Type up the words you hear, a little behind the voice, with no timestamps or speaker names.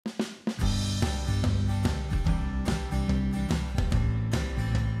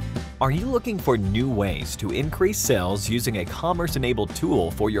Are you looking for new ways to increase sales using a commerce-enabled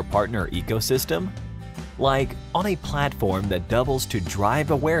tool for your partner ecosystem? Like on a platform that doubles to drive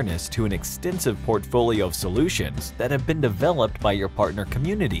awareness to an extensive portfolio of solutions that have been developed by your partner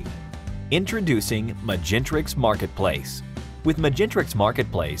community. Introducing Magentrix Marketplace. With Magentrix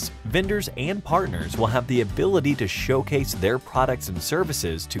Marketplace, vendors and partners will have the ability to showcase their products and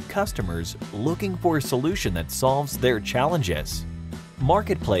services to customers looking for a solution that solves their challenges.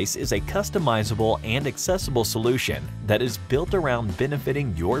 Marketplace is a customizable and accessible solution that is built around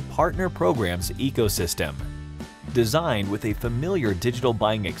benefiting your partner program's ecosystem. Designed with a familiar digital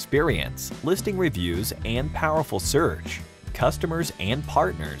buying experience, listing reviews, and powerful search, customers and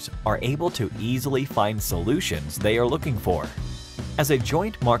partners are able to easily find solutions they are looking for. As a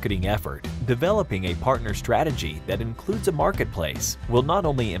joint marketing effort, developing a partner strategy that includes a marketplace will not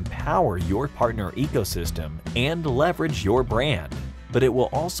only empower your partner ecosystem and leverage your brand, but it will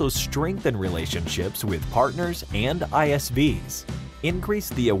also strengthen relationships with partners and ISVs, increase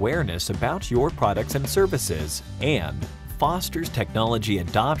the awareness about your products and services, and fosters technology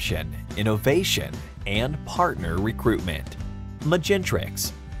adoption, innovation, and partner recruitment.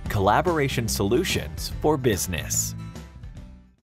 Magentrix, collaboration solutions for business.